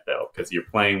the NFL because you're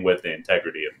playing with the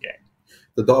integrity of the game.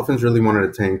 The Dolphins really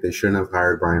wanted to tank. They shouldn't have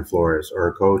hired Brian Flores or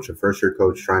a first-year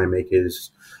coach trying to make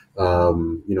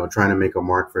trying to make a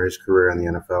mark for his career in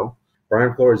the NFL.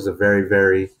 Brian Flores is a very,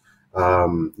 very,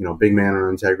 big man on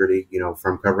integrity.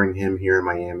 From covering him here in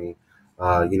Miami,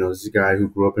 this is a guy who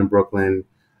grew up in Brooklyn,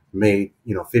 made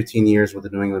 15 years with the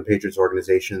New England Patriots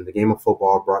organization. The game of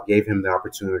football gave him the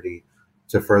opportunity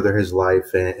to further his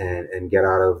life and get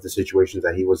out of the situations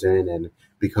that he was in and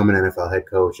become an NFL head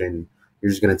coach. And you're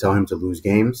just going to tell him to lose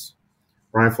games?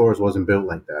 Brian Flores wasn't built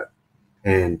like that.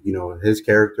 And, his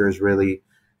character has really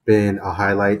been a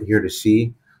highlight here to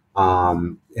see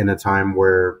in a time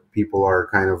where people are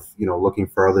kind of, looking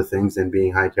for other things than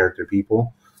being high character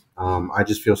people. I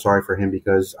just feel sorry for him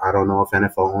because I don't know if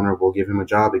NFL owner will give him a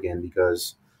job again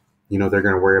because, they're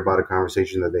going to worry about a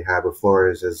conversation that they had with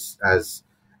Flores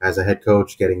as a head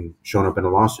coach getting shown up in a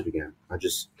lawsuit again.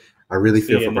 I really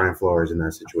feel for Brian Flores in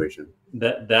that situation.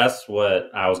 That's what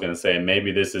I was going to say.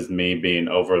 Maybe this is me being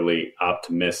overly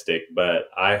optimistic, but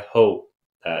I hope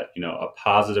that, a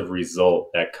positive result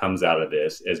that comes out of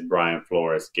this is Brian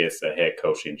Flores gets a head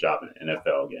coaching job in the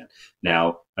NFL again.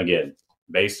 Now, again,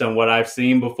 based on what I've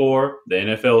seen before, the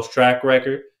NFL's track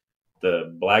record,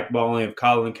 the blackballing of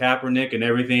Colin Kaepernick and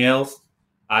everything else,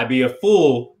 I'd be a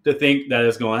fool to think that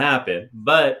it's going to happen.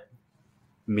 But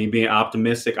me being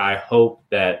optimistic, I hope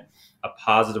that a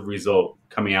positive result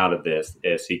coming out of this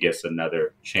is he gets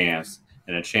another chance,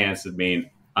 and a chance of being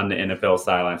on the NFL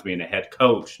sidelines, being a head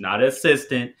coach, not an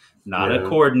assistant, not a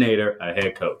coordinator, a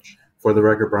head coach. For the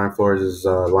record, Brian Flores is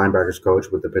linebackers coach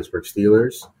with the Pittsburgh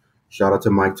Steelers. Shout out to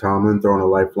Mike Tomlin throwing a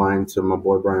lifeline to my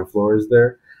boy Brian Flores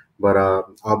there. But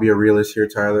I'll be a realist here,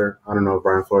 Tyler. I don't know if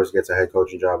Brian Flores gets a head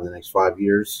coaching job in the next 5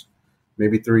 years,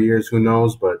 maybe 3 years, who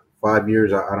knows? But 5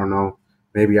 years, I don't know.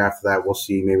 Maybe after that, we'll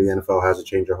see. Maybe the NFL has a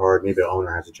change of heart. Maybe the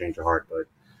owner has a change of heart. But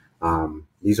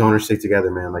these owners stick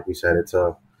together, man. Like we said, it's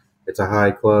a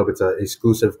high club. It's an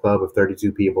exclusive club of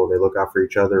 32 people. They look out for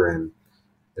each other. And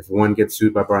if one gets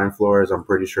sued by Brian Flores, I'm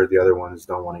pretty sure the other ones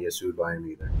don't want to get sued by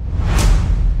him either.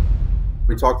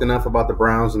 We talked enough about the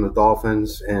Browns and the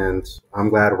Dolphins, and I'm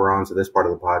glad we're on to this part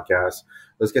of the podcast.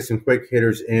 Let's get some quick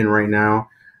hitters in right now.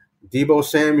 Deebo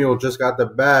Samuel just got the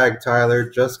bag, Tyler.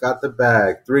 Just got the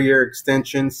bag. 3-year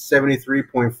extension,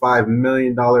 $73.5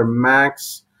 million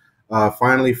max.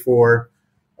 Finally for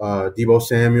Deebo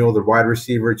Samuel, the wide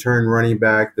receiver, turned running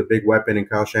back, the big weapon in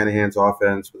Kyle Shanahan's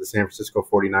offense with the San Francisco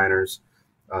 49ers.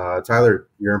 Tyler,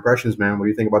 your impressions, man. What do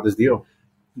you think about this deal?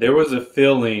 There was a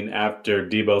feeling after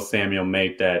Deebo Samuel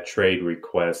made that trade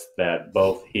request that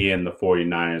both he and the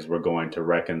 49ers were going to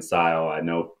reconcile. I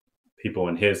know people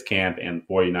in his camp and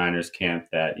 49ers camp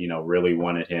that, really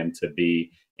wanted him to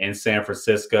be in San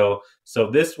Francisco.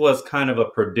 So this was kind of a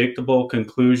predictable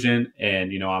conclusion.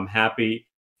 And, I'm happy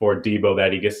for Deebo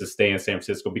that he gets to stay in San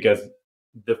Francisco because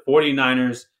the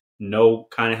 49ers know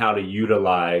kind of how to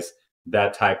utilize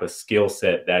that type of skill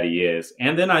set that he is.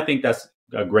 And then I think that's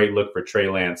a great look for Trey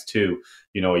Lance too.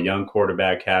 A young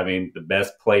quarterback having the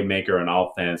best playmaker on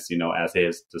offense, at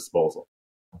his disposal.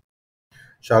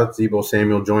 Shout out to Deebo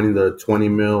Samuel joining the 20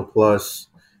 mil plus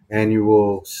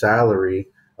annual salary.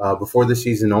 Before this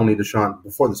offseason, only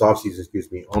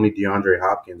DeAndre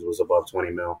Hopkins was above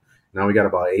 20 mil. Now we got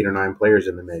about 8 or 9 players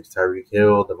in the mix. Tyreek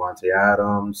Hill, Devontae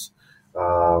Adams,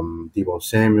 Deebo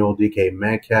Samuel, DK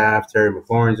Metcalf, Terry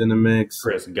McLaurin's in the mix.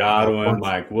 Chris Godwin,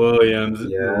 Mike Williams,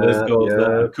 the list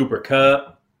goes Cooper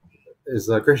Kupp. Is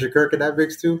Christian Kirk in that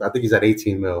mix too? I think he's at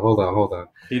 18 mil. Hold on.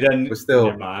 He doesn't. But still,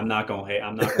 never mind. I'm not gonna hate.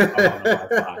 I'm not gonna talk about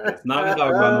nobody's pockets. Not gonna talk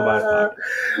about nobody's pockets.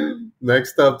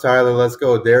 Next up, Tyler, let's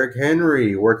go. Derrick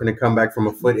Henry working to come back from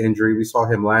a foot injury. We saw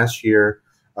him last year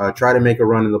try to make a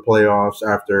run in the playoffs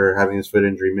after having his foot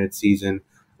injury midseason.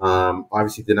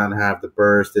 Obviously, did not have the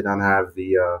burst, did not have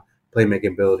the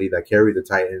playmaking ability that carried the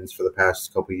Titans for the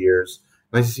past couple of years.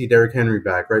 Nice to see Derrick Henry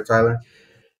back, right, Tyler?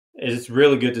 It's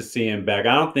really good to see him back.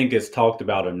 I don't think it's talked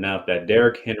about enough that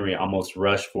Derrick Henry almost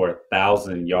rushed for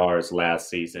 1,000 yards last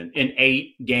season in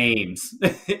 8 games.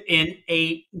 In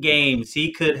 8 games,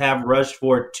 he could have rushed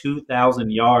for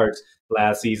 2,000 yards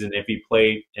last season if he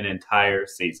played an entire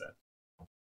season.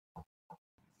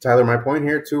 Tyler, my point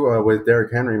here too with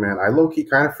Derrick Henry, man, I low-key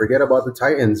kind of forget about the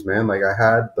Titans, man. Like I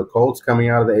had the Colts coming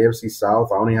out of the AFC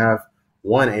South. I only have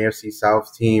one AFC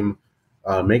South team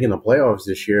making the playoffs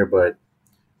this year, but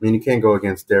I mean, you can't go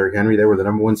against Derrick Henry. They were the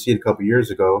number 1 seed a couple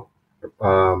years ago,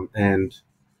 and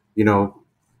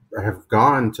have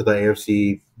gone to the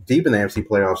AFC deep in the AFC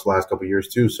playoffs the last couple years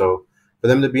too. So for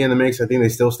them to be in the mix, I think they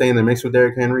still stay in the mix with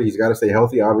Derrick Henry. He's got to stay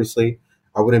healthy. Obviously,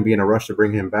 I wouldn't be in a rush to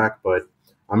bring him back, but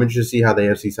I'm interested to see how the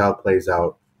AFC South plays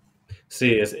out.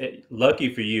 See,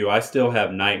 lucky for you, I still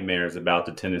have nightmares about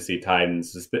the Tennessee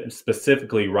Titans,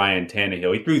 specifically Ryan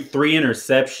Tannehill. He threw 3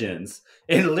 interceptions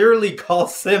and literally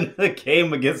cost them the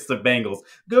game against the Bengals.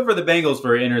 Good for the Bengals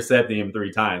for intercepting him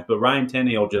 3 times, but Ryan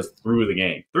Tannehill just threw the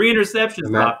game. 3 interceptions,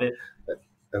 Safid.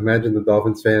 Imagine the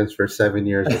Dolphins fans for 7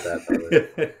 years with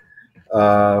that.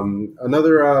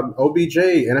 Another OBJ,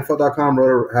 NFL.com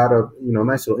had a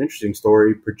nice little interesting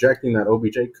story projecting that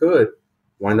OBJ could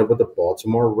wind up with the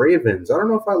Baltimore Ravens. I don't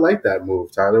know if I like that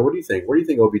move, Tyler. What do you think? Where do you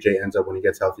think OBJ ends up when he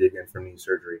gets healthy again from knee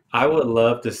surgery? I would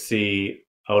love to see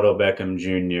Odell Beckham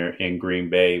Jr. in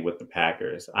Green Bay with the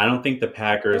Packers. I don't think the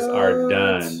Packers are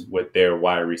done with their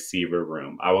wide receiver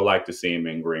room. I would like to see him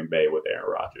in Green Bay with Aaron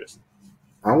Rodgers.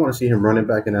 I want to see him running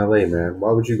back in LA, man.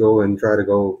 Why would you go and try to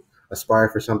go aspire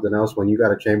for something else when you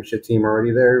got a championship team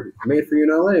already there made for you in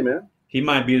LA, man? He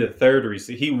might be the third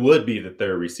receiver. He would be the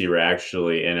third receiver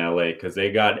actually in LA because they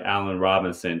got Allen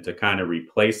Robinson to kind of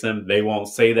replace him. They won't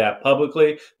say that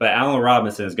publicly, but Allen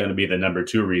Robinson is going to be the number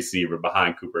 2 receiver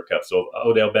behind Cooper Kupp. So if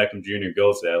Odell Beckham Jr.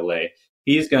 goes to LA,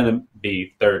 he's going to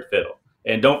be third fiddle.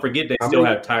 And don't forget they still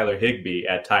have Tyler Higbee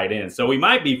at tight end. So he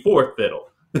might be fourth fiddle.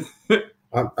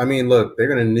 I mean, look, they're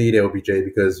going to need OBJ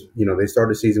because, they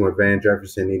started the season with Van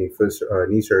Jefferson needing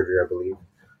knee surgery, I believe.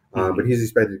 But he's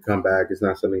expected to come back. It's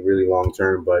not something really long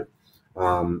term. But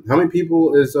how many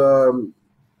people is Allen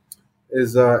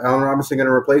Robinson going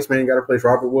to replace? Man, you got to replace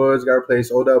Robert Woods. You got to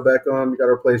replace Odell Beckham. You got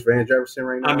to replace Van Jefferson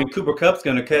right now. I mean, Cooper Kupp's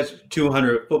going to catch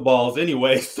 200 footballs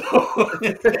anyway, so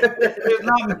there's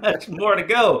not much more to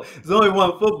go. There's only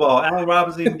one football. Allen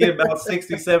Robinson can get about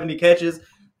 60, 70 catches.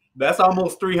 That's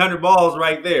almost 300 balls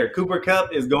right there. Cooper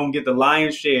Kupp is going to get the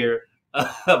lion's share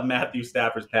of Matthew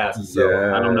Stafford's passes. So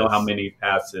yes. I don't know how many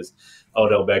passes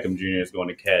Odell Beckham Jr. is going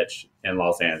to catch in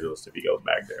Los Angeles if he goes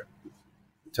back there.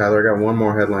 Tyler, I got one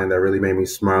more headline that really made me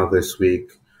smile this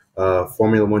week.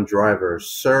 Formula One driver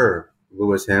Sir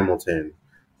Lewis Hamilton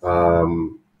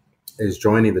is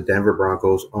joining the Denver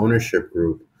Broncos ownership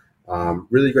group.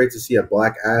 Really great to see a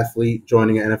black athlete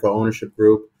joining an NFL ownership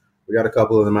group. We got a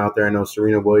couple of them out there. I know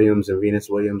Serena Williams and Venus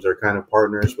Williams are kind of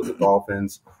partners with the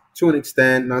Dolphins. To an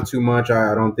extent, not too much.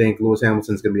 I don't think Lewis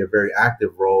Hamilton's going to be a very active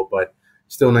role, but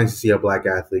still nice to see a black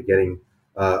athlete getting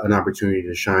an opportunity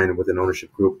to shine with an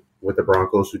ownership group with the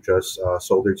Broncos who just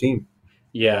sold their team.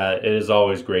 Yeah, it is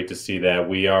always great to see that.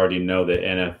 We already know that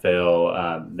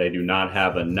NFL, they do not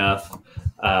have enough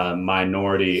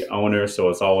minority owners, so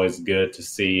it's always good to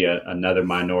see another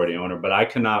minority owner. But I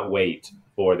cannot wait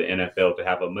for the NFL to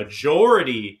have a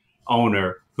majority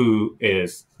owner who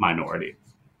is minority.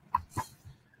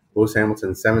 Lewis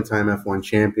Hamilton, 7-time F1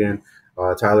 champion.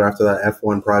 Tyler, after that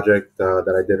F1 project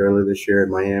that I did earlier this year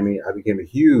in Miami, I became a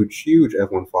huge, huge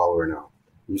F1 follower now.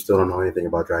 You still don't know anything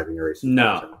about driving a race?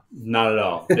 No, not at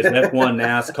all. It's F1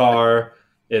 NASCAR.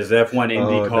 Is F1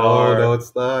 Oh, IndyCar. no,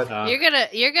 it's not.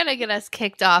 You're gonna get us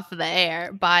kicked off the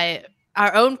air by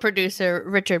our own producer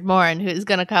Richard Morin, who's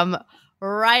gonna come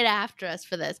right after us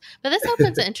for this. But this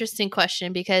opens an interesting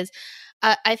question because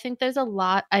I think there's a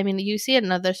lot. I mean, you see it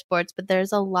in other sports, but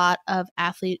there's a lot of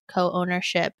athlete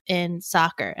co-ownership in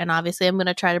soccer. And obviously, I'm going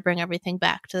to try to bring everything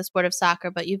back to the sport of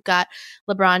soccer. But you've got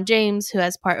LeBron James, who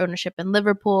has part ownership in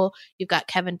Liverpool. You've got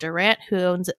Kevin Durant, who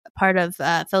owns part of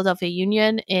Philadelphia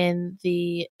Union in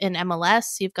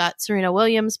MLS. You've got Serena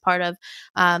Williams, part of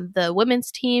the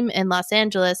women's team in Los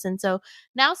Angeles. And so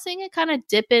now seeing it kind of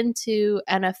dip into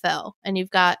NFL, and you've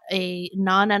got a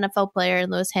non-NFL player in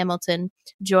Lewis Hamilton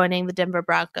joining the Denver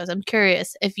Broncos. I'm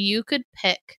curious if you could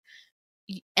pick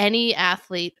any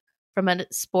athlete from a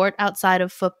sport outside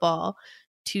of football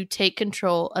to take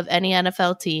control of any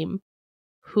NFL team,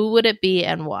 who would it be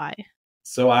and why?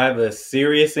 So I have a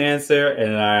serious answer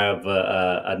and I have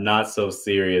a not so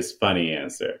serious funny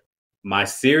answer. My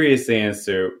serious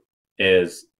answer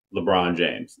is LeBron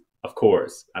James. Of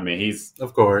course. I mean, he's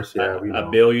Of course, yeah, a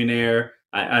billionaire.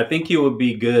 I think he would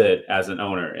be good as an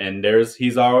owner. And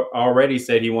he's already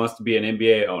said he wants to be an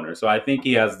NBA owner. So I think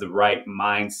he has the right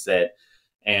mindset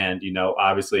and,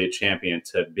 obviously a champion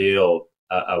to build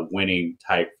a winning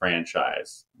type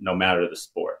franchise, no matter the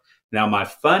sport. Now, my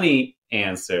funny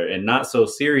answer and not so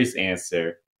serious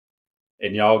answer,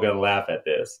 and y'all going to laugh at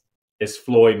this, is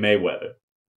Floyd Mayweather.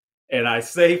 And I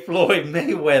say Floyd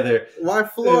Mayweather. Why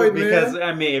Floyd, because, man?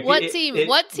 I mean, what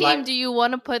team do you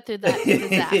want to put through that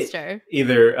disaster?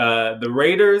 Either the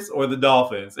Raiders or the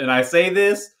Dolphins. And I say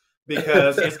this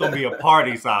because it's going to be a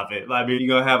party, Safid. I mean, you're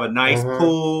going to have a nice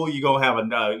pool. You're going to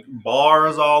have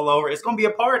bars all over. It's going to be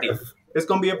a party. It's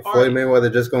going to be a party. Floyd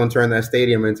Mayweather just going to turn that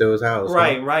stadium into his house.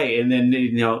 Right, huh? right. And then,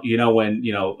 when,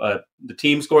 the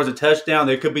team scores a touchdown,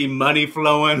 there could be money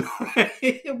flowing.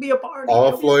 It'll be a party.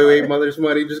 All Floyd Mayweather's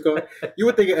money just going. You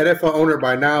would think an NFL owner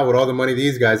by now, with all the money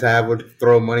these guys have, would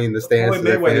throw money in the stands.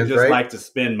 Floyd Mayweather just like to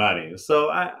spend money.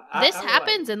 So this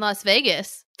happens in Las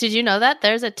Vegas. Did you know that?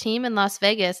 There's a team in Las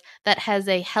Vegas that has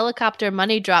a helicopter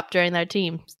money drop during their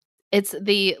team. It's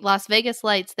the Las Vegas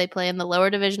Lights. They play in the lower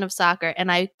division of soccer. And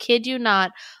I kid you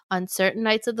not, on certain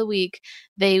nights of the week,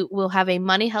 they will have a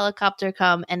money helicopter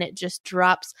come and it just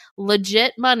drops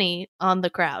legit money on the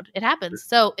crowd. It happens.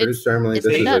 So it's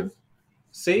been done.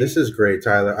 See? This is great,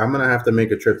 Tyler. I'm going to have to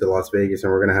make a trip to Las Vegas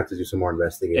and we're going to have to do some more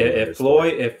investigating. If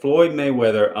Floyd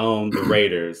Mayweather owned the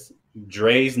Raiders,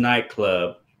 Dre's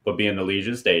nightclub would be in the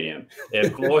Legion Stadium.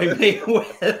 If Floyd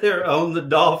Mayweather owned the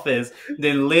Dolphins,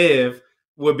 then Liv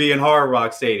would be in Hard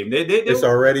Rock Stadium. It's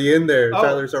already in there.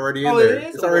 Tyler's already in there.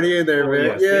 It's already in there,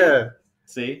 man. Yeah.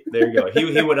 See, there you go.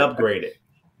 He would upgrade it.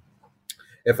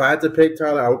 If I had to pick,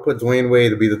 Tyler, I would put Dwayne Wade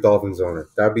to be the Dolphins owner.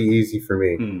 That'd be easy for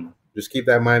me. Just keep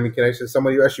that Miami connection.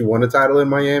 Somebody who actually won a title in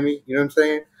Miami. You know what I'm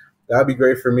saying? That'd be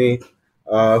great for me.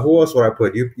 Who else would I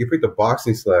put? You picked a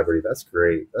boxing celebrity. That's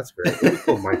great. Maybe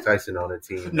put Mike Tyson on a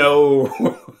team. No.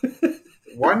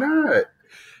 Why not?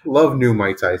 Love new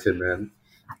Mike Tyson, man.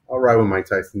 I'll ride with Mike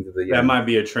Tyson to the end. That might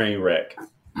be a train wreck.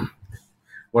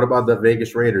 What about the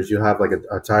Vegas Raiders? You'll have like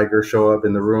a tiger show up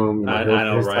in the room. I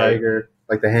know, right? Tiger,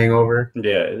 like the Hangover.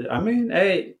 Yeah, I mean,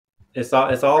 hey, it's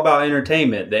all about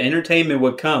entertainment. The entertainment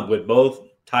would come with both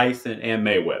Tyson and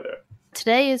Mayweather.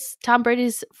 Today is Tom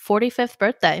Brady's 45th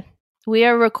birthday. We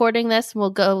are recording this.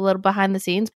 We'll go a little behind the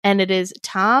scenes, and it is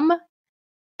Tom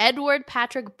Edward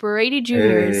Patrick Brady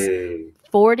Jr.'s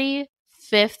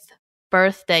 45th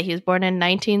birthday. He was born in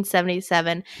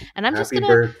 1977, and I'm just gonna.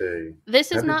 Happy birthday! This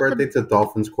is Happy not birthday to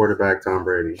Dolphins quarterback Tom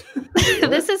Brady.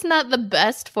 This is not the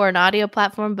best for an audio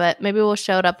platform, but maybe we'll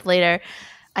show it up later.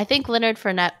 I think Leonard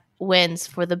Fournette wins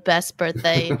for the best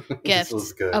birthday gift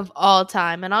of all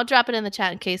time, and I'll drop it in the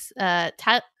chat in case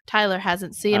Tyler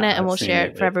hasn't seen it, and we'll share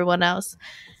it for everyone else.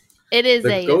 It is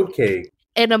a goat cake,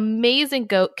 an amazing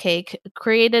goat cake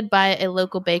created by a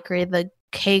local bakery, the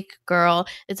Cake Girl.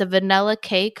 It's a vanilla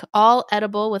cake, all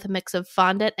edible with a mix of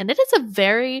fondant, and it is a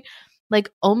very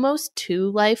almost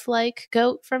too lifelike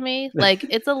goat for me.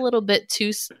 It's a little bit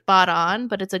too spot on,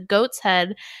 but it's a goat's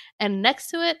head, and next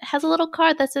to it has a little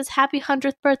card that says happy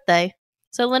 100th birthday.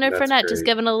 So Leonard That's Fournette great. just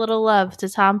giving a little love to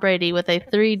Tom Brady with a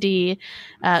 3D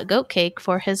goat cake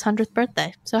for his 100th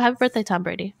birthday. So happy birthday, Tom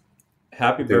Brady.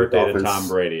 Happy birthday to Tom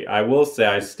Brady. I will say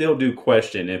I still do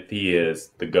question if he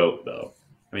is the GOAT, though.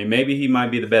 I mean, maybe he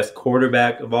might be the best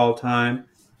quarterback of all time,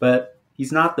 but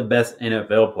he's not the best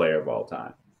NFL player of all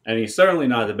time. And he's certainly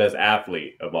not the best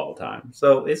athlete of all time.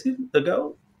 So is he the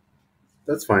GOAT?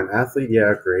 That's fine. Athlete,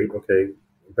 yeah, great. Okay.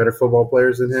 Better football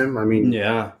players than him? I mean,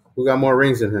 yeah. Who got more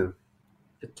rings than him?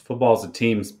 Football's a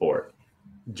team sport.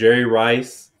 Jerry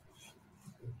Rice.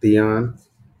 Deion.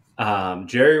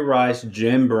 Jerry Rice,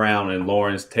 Jim Brown, and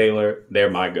Lawrence Taylor, they're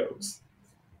my GOATs.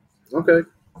 Okay.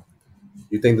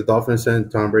 You think the Dolphins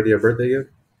sent Tom Brady a birthday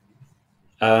gift?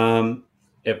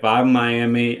 If I'm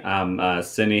Miami, I'm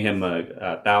sending him a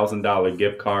 $1,000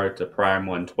 gift card to Prime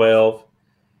 112.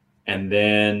 And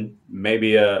then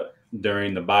maybe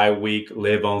during the bye week,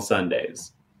 live on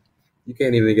Sundays. You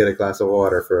can't even get a glass of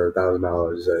water for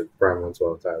 $1,000 at Prime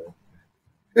 112, Tyler.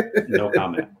 No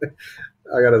comment.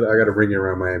 I gotta bring you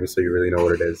around Miami so you really know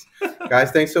what it is.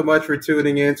 Guys, thanks so much for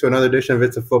tuning in to another edition of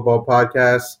It's a Football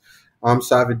Podcast. I'm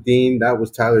Safid, Deen. That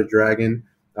was Tyler Dragon.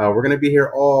 We're going to be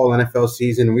here all NFL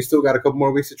season, and we still got a couple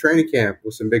more weeks of training camp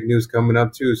with some big news coming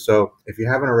up too. So if you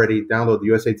haven't already, download the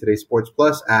USA Today Sports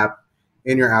Plus app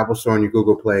in your Apple Store and your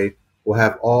Google Play. We'll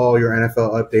have all your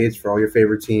NFL updates for all your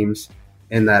favorite teams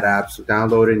in that app. So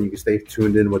download it and you can stay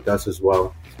tuned in with us as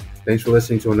well. Thanks for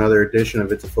listening to another edition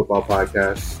of It's a Football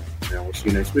Podcast, and we'll see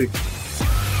you next week.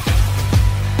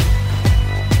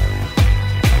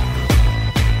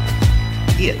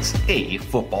 It's a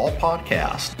Football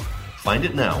Podcast. Find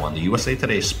it now on the USA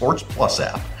Today Sports Plus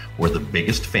app, where the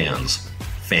biggest fans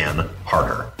fan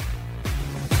harder.